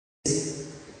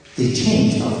they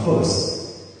changed, of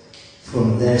course,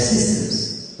 from their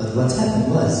systems. But what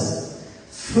happened was,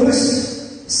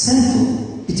 first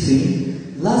sample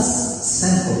between last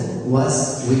sample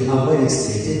was with Agüero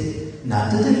stated,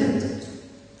 not the different.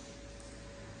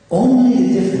 Only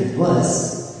the different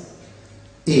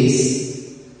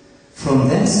is from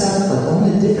themselves, but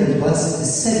only the different was the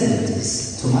sediment,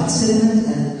 is too much sediment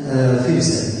and few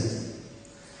sediment.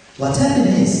 What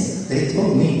happened is, they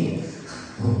told me,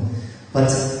 but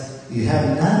you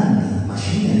have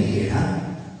non-machinery here, huh?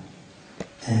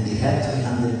 And we have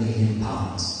 300 million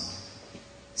pounds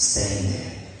staying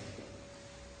there.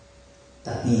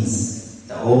 That means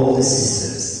that all the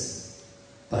systems.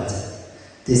 But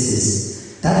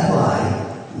that's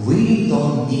why we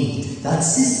don't need that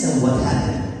system. What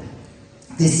happened?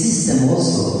 This system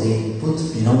also, they put,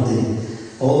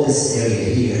 all this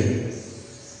area here,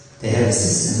 they have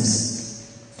systems.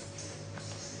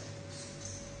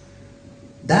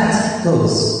 That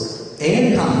goes,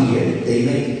 air come here, they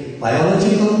make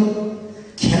biological,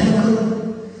 chemical,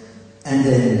 and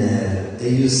then they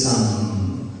use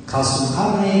some calcium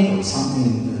carbonate or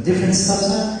something, different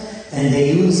stuff, and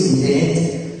they use in the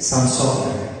end some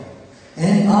software.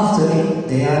 And after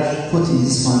they are putting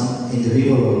this one in the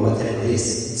river or whatever it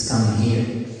is, it's coming here.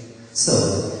 So,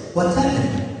 what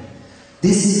happened?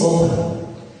 This is open.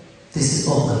 This is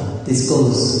open. This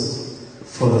goes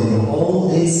for all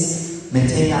this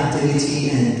methane activity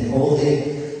and all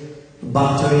the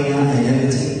bacteria and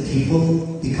everything,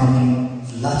 people becoming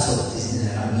lots of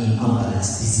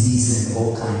unbalanced disease and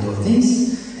all kind of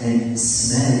things, and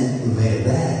smell very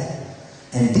bad.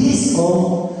 And this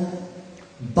all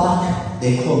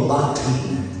they call bug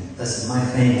treatment. That's my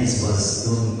friend was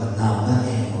doing, but now not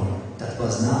anymore. That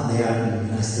was now, they are in the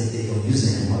United States, they don't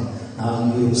use it anymore. Now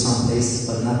in Europe some places,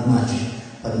 but not much.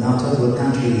 But now third world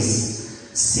countries,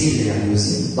 still they are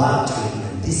using bug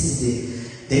treatment. This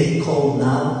is they call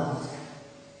now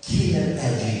killer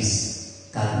algae.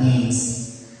 That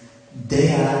means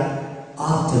they are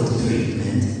after the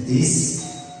treatment,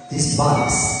 these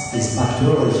bugs, this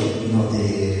bacteriology,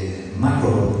 the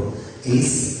microbe,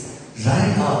 is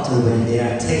right after when they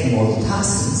are taking all the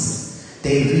toxins,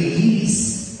 they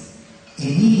release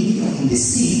immediately in the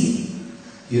sea.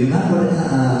 You remember,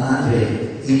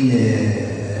 Andre, in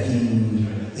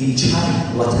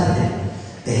China, what happened?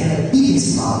 They had a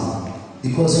biggest problem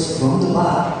because from the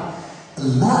bug,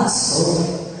 lots of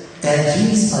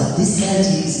algae, but this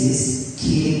algae is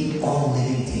killing all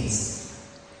living things.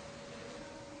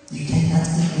 You cannot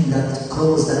even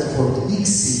close that for the big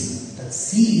sea. That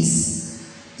sea is,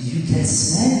 you can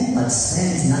smell, but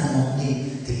smell is not only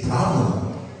the problem.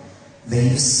 When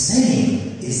you smell,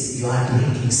 you are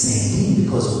drinking the same thing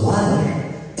because water,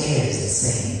 air is the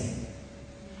same.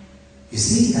 You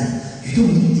see that you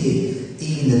don't need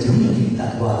even the drinking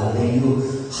that water. When you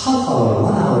half hour,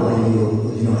 1 hour, when you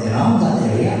around that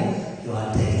area, you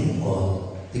are taking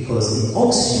all because the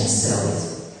oxygen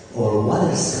cells or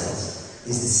water cells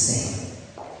is the same.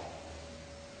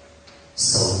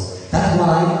 So that's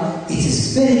why it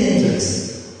is very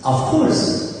dangerous. Of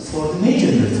course, for the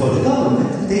measurement, for the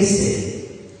government, they say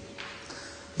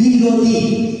BOD,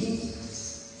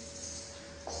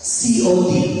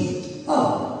 COD.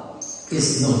 Oh,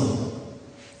 it's known.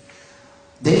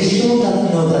 They show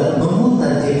that that normal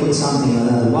that they put something on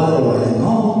the water or I don't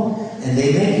know, and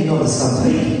they make some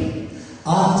drinking.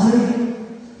 After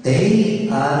they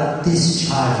are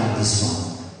discharging this one.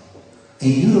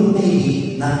 In Europe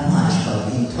maybe not much, but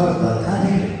in third world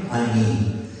country,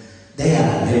 they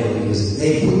are never using.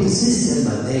 They put the system,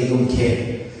 but they don't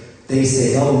care. They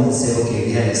say, government say, okay,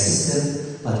 we have a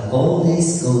system, but all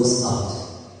this goes out.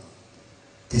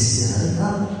 This is another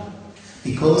problem.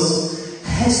 Because it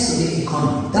has to be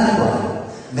economy. That's why,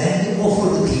 when we offer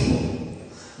the people,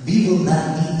 we will not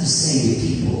need to say the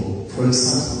people, for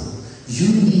example, you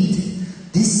need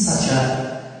this such a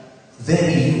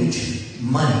very huge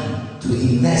money to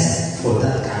invest for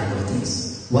that kind of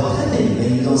things. What happens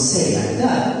when you don't say like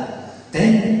that?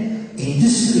 Then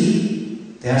industry,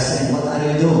 they are saying, what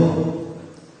are you doing?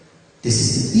 This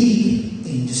is the big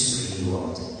industry in the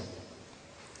world.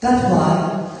 That's why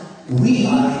we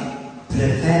are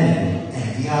preparing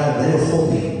and we are very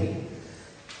hoping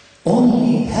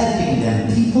only helping them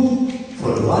people,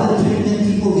 for the water treatment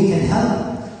people we can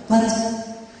help, but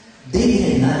they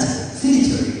cannot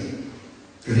filter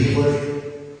river,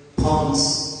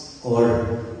 ponds, or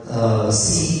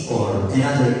sea, or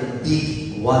another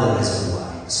big water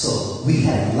reservoir. So we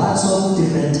have lots of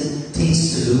different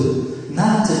things to do,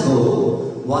 not to go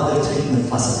water treatment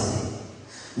facility.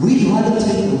 With water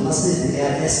treatment facility, they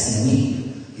are asking me,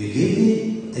 you give me,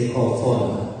 they call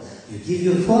formula. You give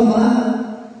your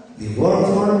formula, we work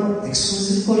for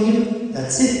exclusive for you,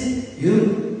 that's it.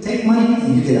 You take money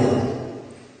and you get out.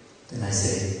 Then I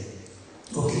say,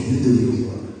 okay, you do your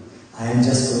work. I am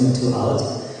just going to out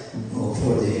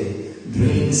for the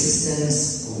drain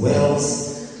systems,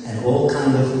 wells, and all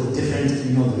kind of different,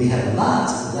 we have a lot,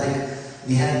 like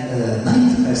we have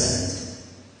 90%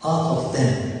 out of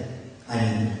them. I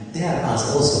mean, they are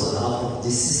us also out of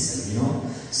this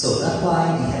system, So that's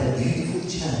why we have a beautiful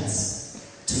chance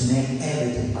to make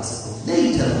everything possible.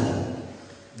 Later on,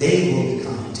 they will be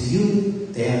coming to you,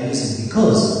 they are using,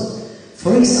 because,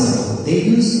 for example, they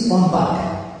use $1.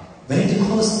 When the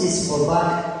cost is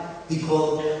 $4, we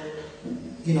call,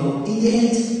 in the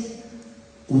end,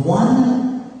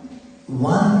 one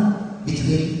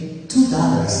between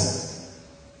 $2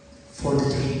 for the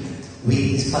treatment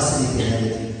with this facility and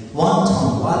everything. 1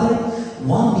 ton water,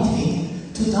 one between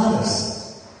 $2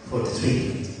 for the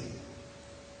treatment.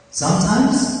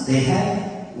 Sometimes they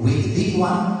have with the big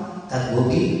one that will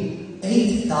be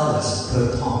 $8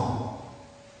 per ton.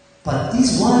 But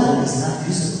this water is not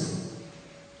usable.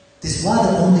 This water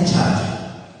only charge.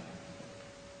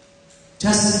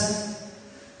 Just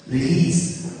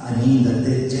release, that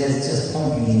they just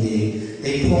pumping in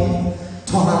they pump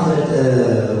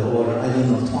 200 or I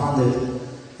don't know,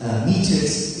 200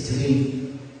 meters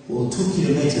between 2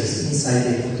 kilometers inside.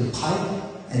 They put the pipe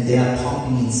and they are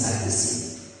pumping inside the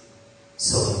sea.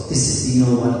 So this is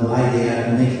why they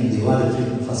are making the water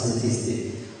treatment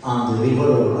facilities on the river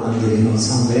or on the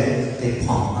somewhere they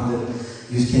pump.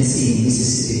 You can see in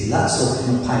Mississippi lots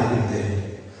of pipe in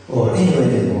there or anywhere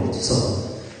in the world. So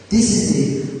this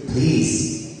is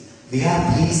please. We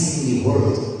are pleasing the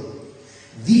world.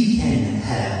 We can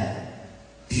have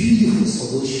beautiful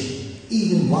solution.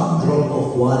 Even one drop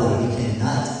of water we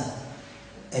cannot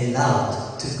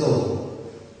allow to go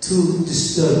to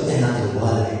disturb another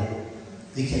water.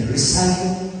 We can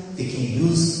recycle, we can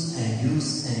use and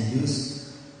use and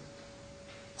use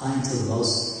until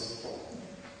lost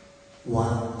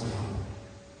one drop.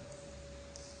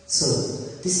 So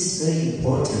this is very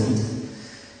important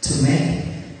to make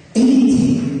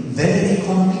anything very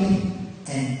economic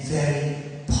and very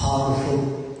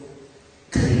powerful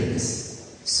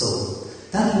careers. So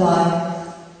that's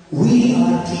why we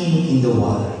are keen in the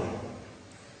water.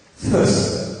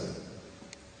 First,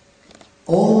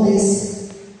 all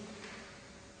this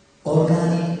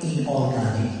organic,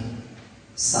 inorganic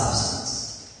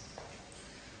substance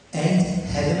and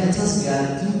heavy metals we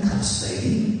are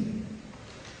encapsulating,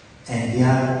 and we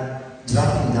are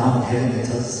dropping down heavy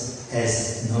metals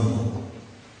as normal.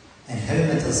 And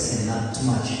heavy metals cannot too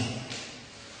much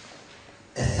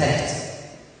affect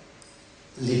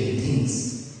living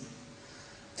things.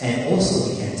 And also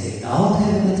we can take out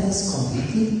heavy metals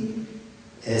completely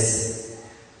as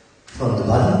from the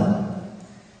bottom.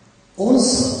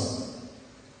 Also,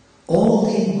 all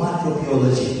the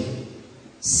microbiology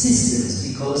systems,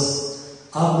 because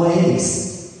our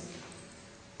aquatics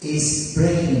is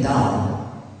breaking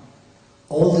down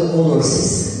all the other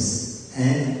systems,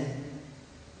 and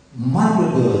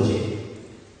microbiology,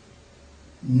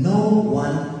 no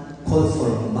one called for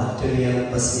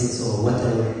bacteria, bacillus or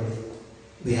whatever.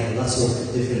 We have lots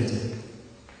of different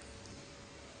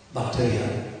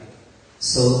bacteria.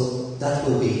 So that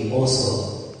will be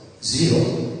also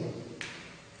 0.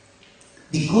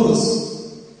 Because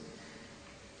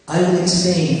I will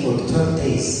explain for the 12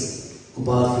 days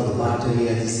about for the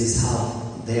bacteria, this is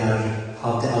how they are,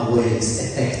 how the aquatics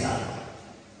affect them.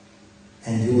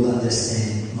 And you will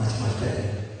understand much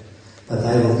better. But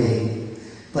what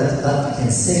we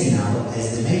can say now,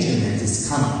 as the measurement is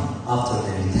coming after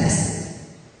they be tested,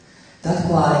 that's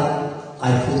why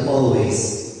I put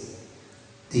always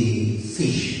the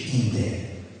fish in there.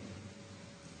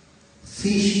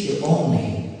 Fish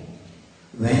only,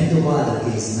 when the water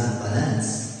is not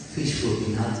balanced, fish will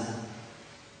be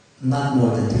not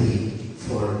more than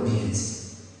 3-4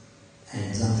 minutes,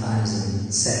 and sometimes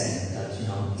in second.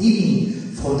 That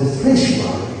even for the fresh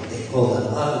water, they call that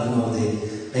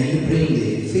when you bring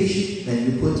the fish, when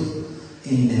you put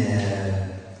in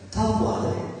tap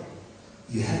water,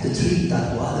 you have to treat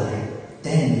that water,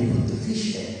 then you put the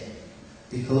fish there.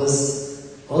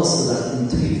 Because also that in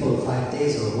 3, 4, 5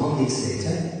 days or 1 week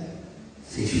later,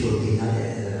 fish will be not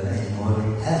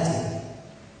anymore healthy.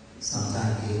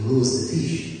 Sometimes you lose the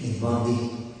fish in 1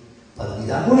 week. But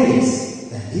with our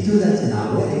aquatics, when we do that in our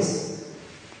aquatics,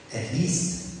 at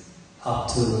least up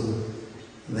to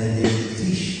when they eat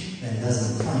fish, when it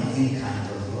doesn't find any kind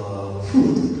of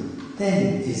food,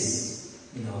 then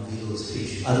we lose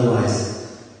fish. Otherwise,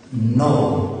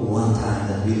 no one time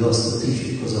that we lost the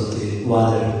fish because of the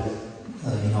water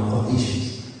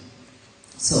conditions.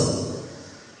 So,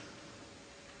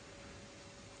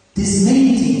 this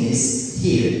main thing is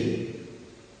here,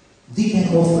 we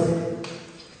can offer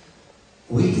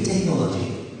with the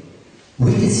technology,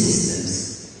 with the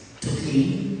systems to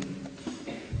clean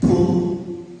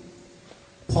pool,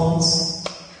 ponds,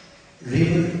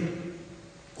 river,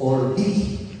 or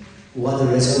big water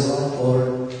reservoir,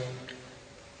 or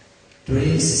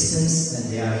drainage systems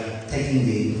when they are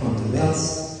taking from the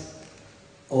wells,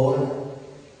 or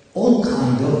all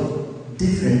kind of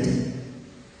different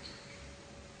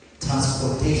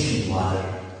transportation water.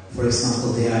 For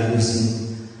example, they are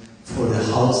using for the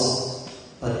house,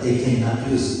 but they cannot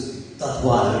use that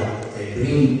water. They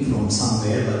bring from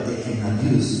somewhere, but they cannot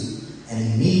use.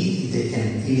 And immediately they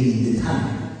can, even in the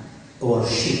tank or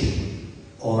ship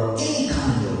or any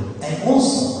kind of. And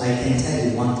also, I can tell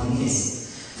you one thing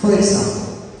is, for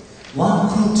example, one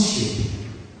cruise ship,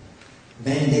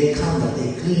 when they come, that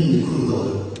they clean the crude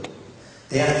oil,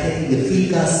 they are taking the feed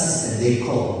gas system,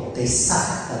 they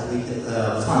suck that with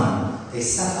the fan, they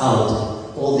suck out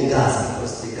all the gas,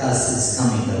 because the gas is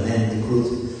coming, and then the crude,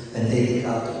 when they take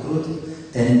out the crude,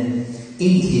 then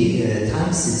in the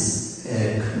tanks is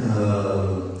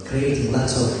creating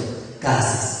lots of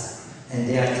gases, and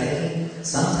they are taking,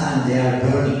 sometimes they are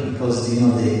burning, because you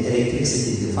know the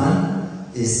electricity, the fan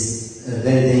is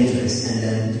very dangerous, and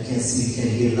then you can see, you can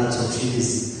hear lots of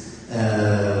ships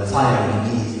fire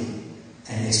immediately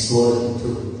and explode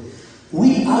too.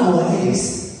 With our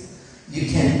eggs, you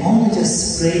can only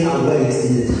just spray our eggs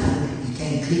in the tank. You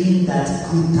can clean that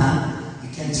crude tank. You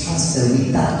can transfer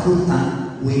with that crude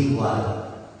tank with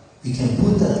water. You can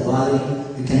put that water,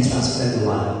 you can transfer the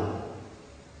water.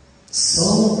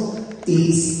 So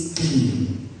it's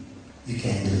clean. You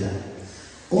can do that.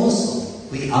 Also,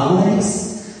 with our eggs,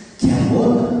 can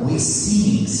work with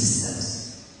steaming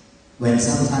systems. When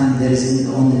sometimes there is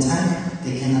on the tank,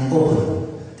 they cannot open.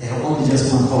 They have only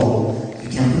just one hole. You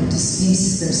can put the steam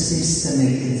system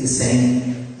make the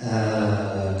same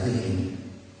cleaning.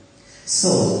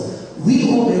 So we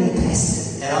already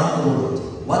tested around the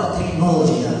world what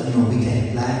technology that we can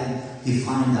apply. We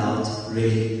find out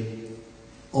really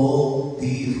all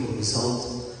beautiful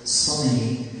results. So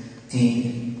many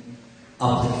in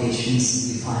applications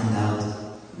we find out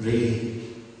really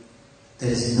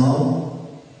there is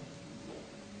no,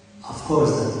 of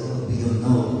course that we don't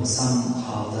know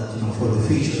somehow that for the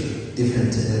future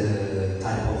different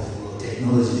type of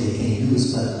technology they can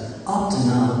use, but up to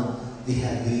now we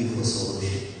have beautiful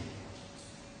solution.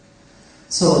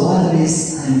 So while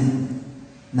I'm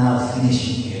now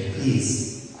finishing here,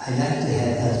 please, I'd like to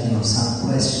have that some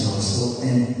question also,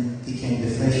 and we can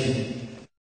refresh it